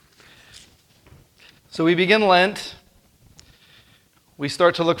So we begin Lent, we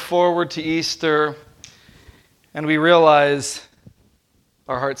start to look forward to Easter, and we realize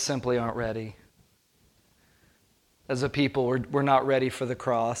our hearts simply aren't ready. As a people, we're not ready for the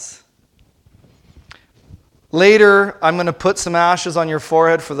cross. Later, I'm going to put some ashes on your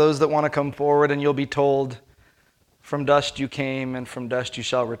forehead for those that want to come forward, and you'll be told, from dust you came, and from dust you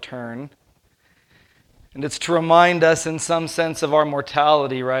shall return. And it's to remind us in some sense of our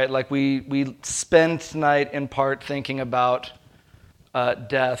mortality, right? Like we spend tonight in part thinking about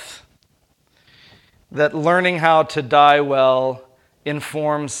death. That learning how to die well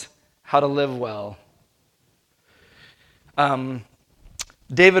informs how to live well.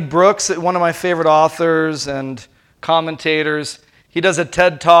 David Brooks, one of my favorite authors and commentators, he does a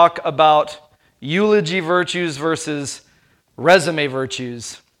TED Talk about eulogy virtues versus resume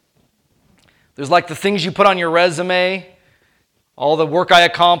virtues. There's like the things you put on your resume, all the work I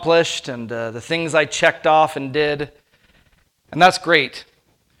accomplished and the things I checked off and did. And that's great.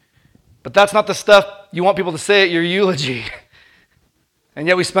 But that's not the stuff you want people to say at your eulogy. And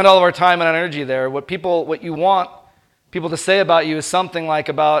yet we spend all of our time and energy there. What you want people to say about you is something like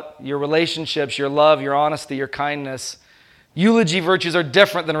about your relationships, your love, your honesty, your kindness. Eulogy virtues are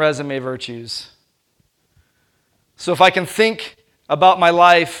different than resume virtues. So if I can think about my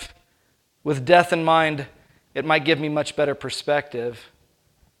life with death in mind, it might give me much better perspective.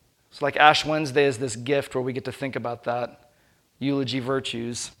 It's like Ash Wednesday is this gift where we get to think about that, eulogy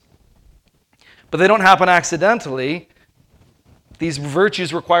virtues. But they don't happen accidentally. These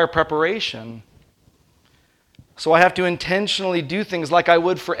virtues require preparation. So I have to intentionally do things like I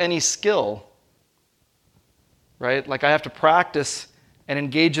would for any skill, right? Like I have to practice and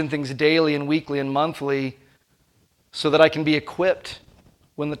engage in things daily and weekly and monthly so that I can be equipped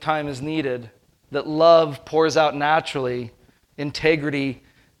when the time is needed, that love pours out naturally, integrity,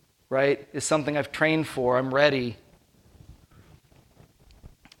 right, is something I've trained for, I'm ready.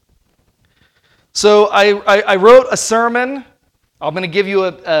 So I wrote a sermon. I'm going to give you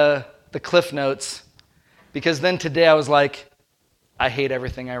the Cliff Notes, because then today I was like, I hate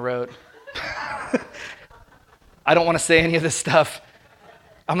everything I wrote. I don't want to say any of this stuff.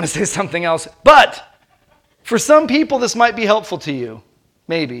 I'm going to say something else. But for some people, this might be helpful to you.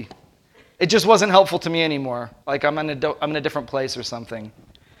 Maybe. It just wasn't helpful to me anymore. Like I'm in a different place or something.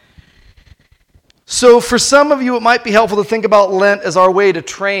 So for some of you, it might be helpful to think about Lent as our way to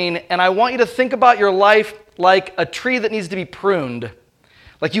train. And I want you to think about your life like a tree that needs to be pruned.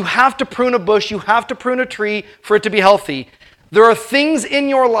 Like you have to prune a bush, you have to prune a tree for it to be healthy. There are things in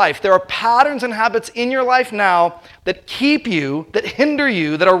your life, there are patterns and habits in your life now that keep you, that hinder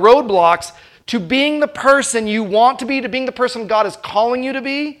you, that are roadblocks to being the person you want to be, to being the person God is calling you to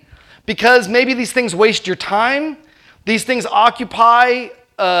be, because maybe these things waste your time, these things occupy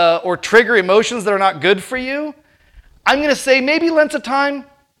or trigger emotions that are not good for you. I'm going to say maybe Lent's a time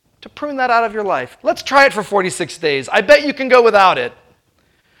to prune that out of your life. Let's try it for 46 days. I bet you can go without it.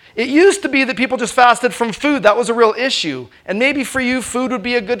 It used to be that people just fasted from food. That was a real issue. And maybe for you, food would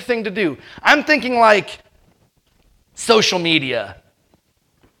be a good thing to do. I'm thinking like social media.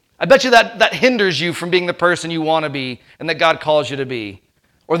 I bet you that hinders you from being the person you want to be and that God calls you to be.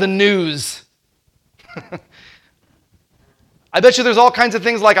 Or the news. I bet you there's all kinds of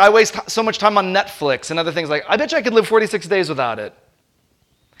things like I waste so much time on Netflix and other things like, I bet you I could live 46 days without it.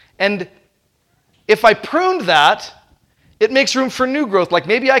 And if I pruned that, it makes room for new growth. Like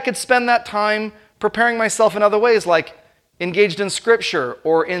maybe I could spend that time preparing myself in other ways, like engaged in scripture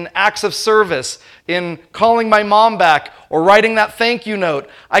or in acts of service, in calling my mom back or writing that thank you note.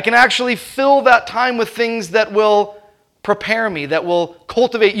 I can actually fill that time with things that will prepare me, that will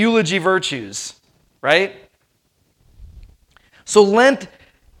cultivate eulogy virtues, right? So Lent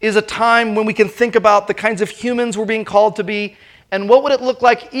is a time when we can think about the kinds of humans we're being called to be and what would it look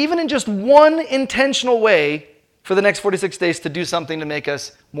like even in just one intentional way for the next 46 days to do something to make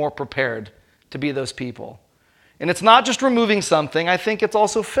us more prepared to be those people. And it's not just removing something, I think it's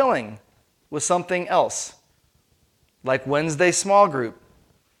also filling with something else. Like Wednesday small group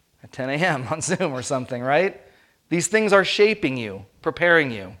at 10 a.m. on Zoom or something, right? These things are shaping you, preparing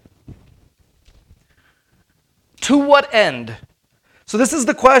you. To what end? So this is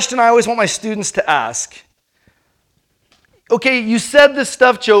the question I always want my students to ask. Okay, you said this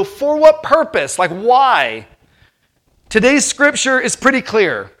stuff, Joe, for what purpose? Like why? Today's scripture is pretty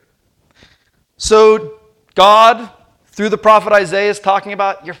clear. So God, through the prophet Isaiah, is talking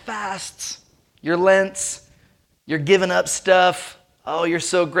about your fasts, your Lents, your giving up stuff. Oh, you're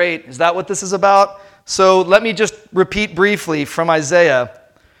so great. Is that what this is about? So let me just repeat briefly from Isaiah.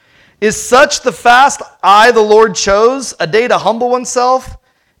 Is such the fast I, the Lord, chose, a day to humble oneself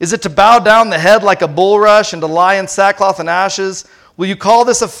Is it to bow down the head like a bulrush and to lie in sackcloth and ashes? Will you call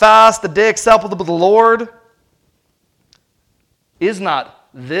this a fast, the day acceptable to the Lord? Is not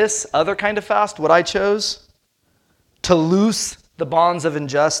this other kind of fast what I chose? To loose the bonds of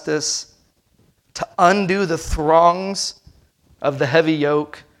injustice, to undo the thongs of the heavy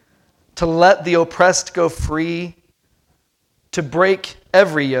yoke, to let the oppressed go free, to break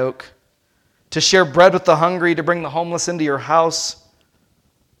every yoke, to share bread with the hungry, to bring the homeless into your house,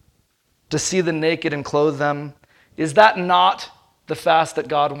 to see the naked and clothe them. Is that not the fast that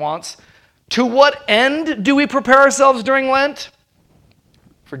God wants? To what end do we prepare ourselves during Lent?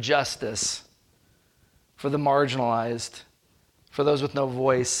 For justice, for the marginalized, for those with no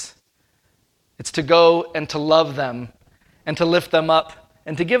voice. It's to go and to love them and to lift them up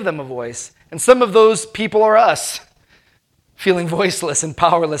and to give them a voice. And some of those people are us, feeling voiceless and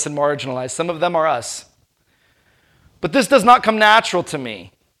powerless and marginalized. Some of them are us. But this does not come natural to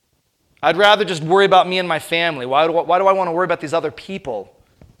me. I'd rather just worry about me and my family. Why do I want to worry about these other people?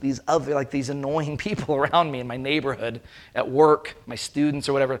 These annoying people around me in my neighborhood, at work, my students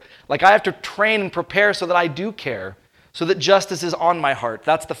or whatever. Like I have to train and prepare so that I do care, so that justice is on my heart.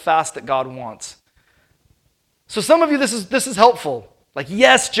 That's the fast that God wants. So some of you, this is helpful. Like,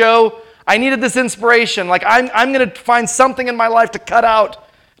 yes, Joe, I needed this inspiration. Like I'm going to find something in my life to cut out,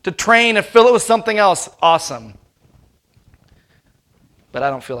 to train and fill it with something else. Awesome. But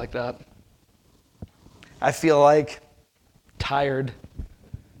I don't feel like that. I feel like tired.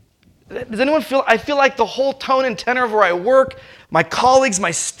 Does anyone feel, I feel like the whole tone and tenor of where I work, my colleagues, my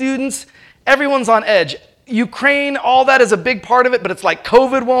students, everyone's on edge. Ukraine, all that is a big part of it, but it's like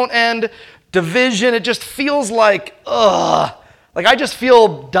COVID won't end, division, it just feels like, ugh. Like I just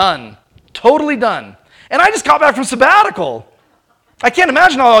feel done, totally done. And I just got back from sabbatical. I can't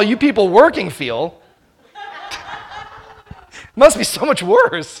imagine how all you people working feel. Must be so much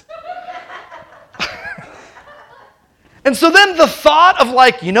worse. And so then the thought of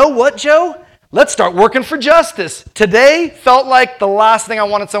like, you know what, Joe? Let's start working for justice. Today felt like the last thing I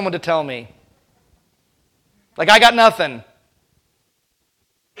wanted someone to tell me. Like I got nothing.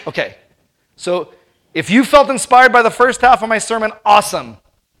 Okay, so if you felt inspired by the first half of my sermon, awesome.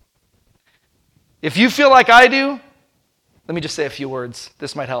 If you feel like I do, let me just say a few words.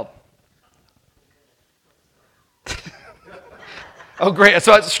 This might help. Oh, great.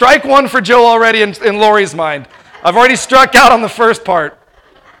 So strike one for Joe already in Lori's mind. I've already struck out on the first part.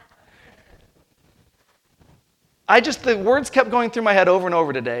 The words kept going through my head over and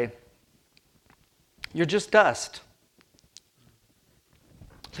over today. You're just dust.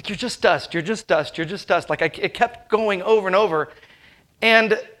 Like, you're just dust, you're just dust, you're just dust. Like, it kept going over and over.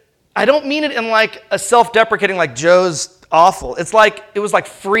 And I don't mean it in like a self-deprecating, like Joe's awful. It was like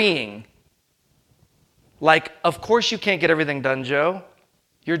freeing. Like, of course you can't get everything done, Joe.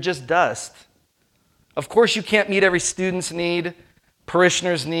 You're just dust. Of course you can't meet every student's need,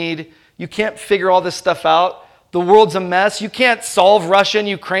 parishioner's need. You can't figure all this stuff out. The world's a mess. You can't solve Russia and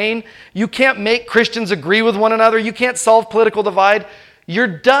Ukraine. You can't make Christians agree with one another. You can't solve political divide. You're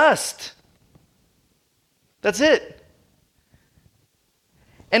dust. That's it.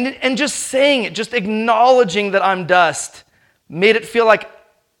 And just saying it, just acknowledging that I'm dust, made it feel like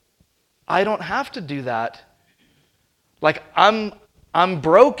I don't have to do that. Like I'm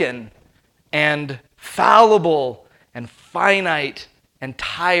broken and fallible and finite and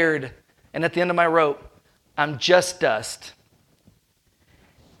tired, and at the end of my rope, I'm just dust.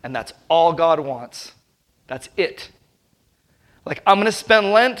 And that's all God wants. That's it. Like, I'm going to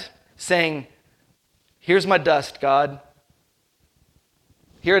spend Lent saying, here's my dust, God.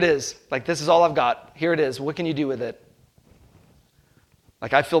 Here it is. Like, this is all I've got. Here it is. What can you do with it?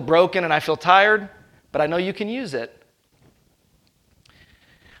 Like, I feel broken and I feel tired, but I know you can use it.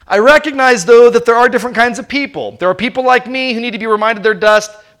 I recognize, though, that there are different kinds of people. There are people like me who need to be reminded they're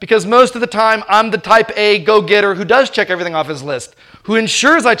dust because most of the time I'm the type A go-getter who does check everything off his list, who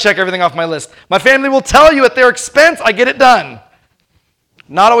ensures I check everything off my list. My family will tell you at their expense I get it done.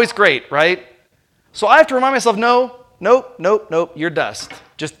 Not always great, right? So I have to remind myself, nope, you're dust.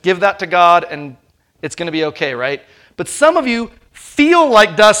 Just give that to God and it's going to be okay, right? But some of you feel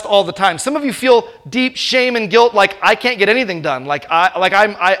like dust all the time. Some of you feel deep shame and guilt, like I can't get anything done, like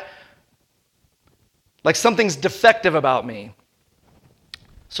something's defective about me.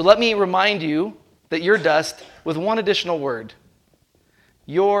 So let me remind you that you're dust with one additional word.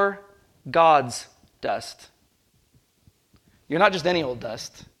 You're God's dust. You're not just any old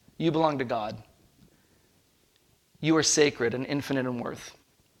dust. You belong to God. You are sacred and infinite in worth.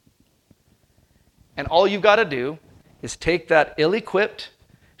 And all you've got to do is take that ill-equipped,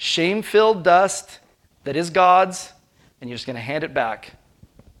 shame-filled dust that is God's, and you're just going to hand it back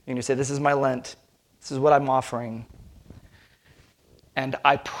And you say, this is my Lent. This is what I'm offering. And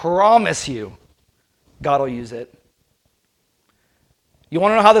I promise you, God will use it. You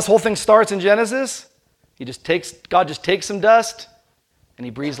want to know how this whole thing starts in Genesis? God just takes some dust and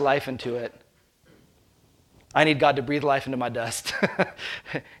he breathes life into it. I need God to breathe life into my dust.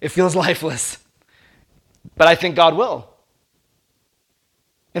 It feels lifeless. But I think God will.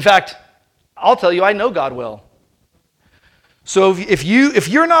 In fact, I'll tell you, I know God will. So if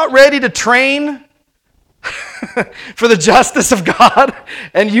you're not ready to train for the justice of God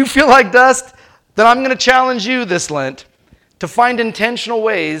and you feel like dust, then I'm going to challenge you this Lent to find intentional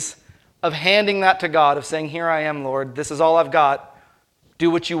ways of handing that to God, of saying, here I am, Lord, this is all I've got. Do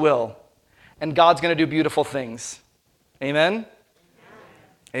what you will. And God's going to do beautiful things. Amen?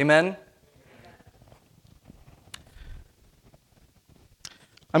 Amen?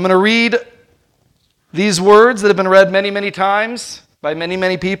 I'm going to read these words that have been read many, many times by many,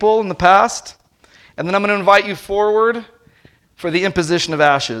 many people in the past. And then I'm going to invite you forward for the imposition of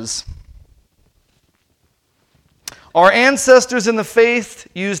ashes. Our ancestors in the faith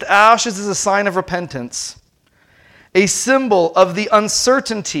used ashes as a sign of repentance, a symbol of the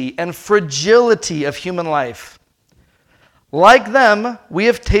uncertainty and fragility of human life. Like them, we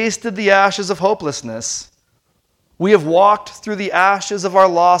have tasted the ashes of hopelessness. We have walked through the ashes of our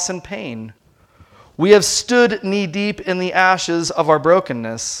loss and pain. We have stood knee-deep in the ashes of our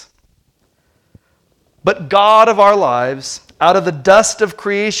brokenness. But God of our lives, out of the dust of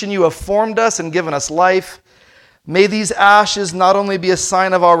creation you have formed us and given us life. May these ashes not only be a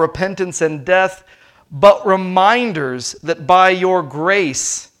sign of our repentance and death, but reminders that by your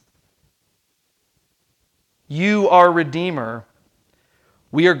grace, you, our Redeemer,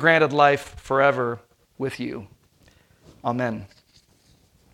 we are granted life forever with you. Amen.